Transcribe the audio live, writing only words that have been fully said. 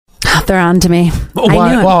they're on to me. I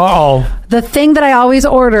knew it. Oh. The thing that I always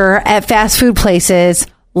order at fast food places,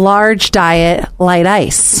 large diet, light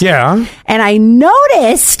ice. Yeah. And I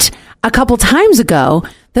noticed a couple times ago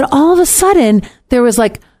that all of a sudden there was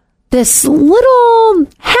like this little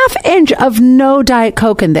half inch of no Diet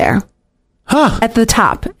Coke in there. Huh. At the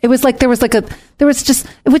top. It was like which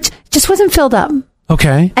just wasn't filled up.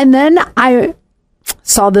 Okay. And then I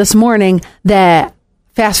saw this morning that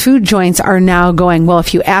fast food joints are now going, well,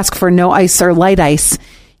 if you ask for no ice or light ice,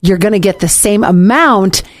 you're going to get the same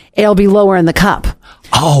amount. It'll be lower in the cup.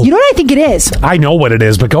 Oh. You know what I think it is? I know what it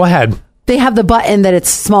is, but go ahead. They have the button that it's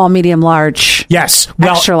small, medium, large. Yes.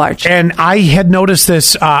 Extra large. And I had noticed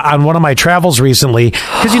this on one of my travels recently,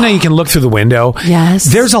 because you can look through the window. Yes.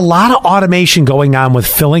 There's a lot of automation going on with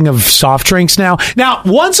filling of soft drinks now. Now,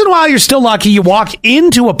 once in a while, you're still lucky. You walk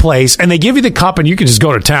into a place and they give you the cup and you can just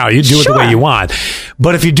go to town. You do it the way you want.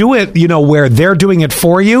 But if you do it, where they're doing it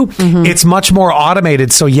for you, it's much more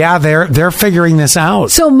automated. So yeah, they're figuring this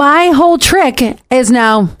out. So my whole trick is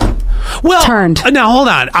now turned. Now, hold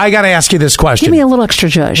on. I got to ask you this question. Give me a little extra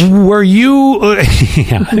judge. Were you...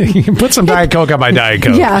 put some Diet Coke on my Diet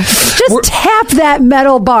Coke. Yeah. Just tap that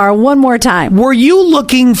metal bar one more time. Were you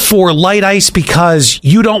looking for light ice because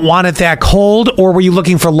you don't want it that cold, or were you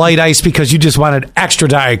looking for light ice because you just wanted extra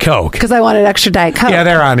Diet Coke? Because I wanted extra Diet Coke. Yeah,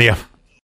 they're on to you.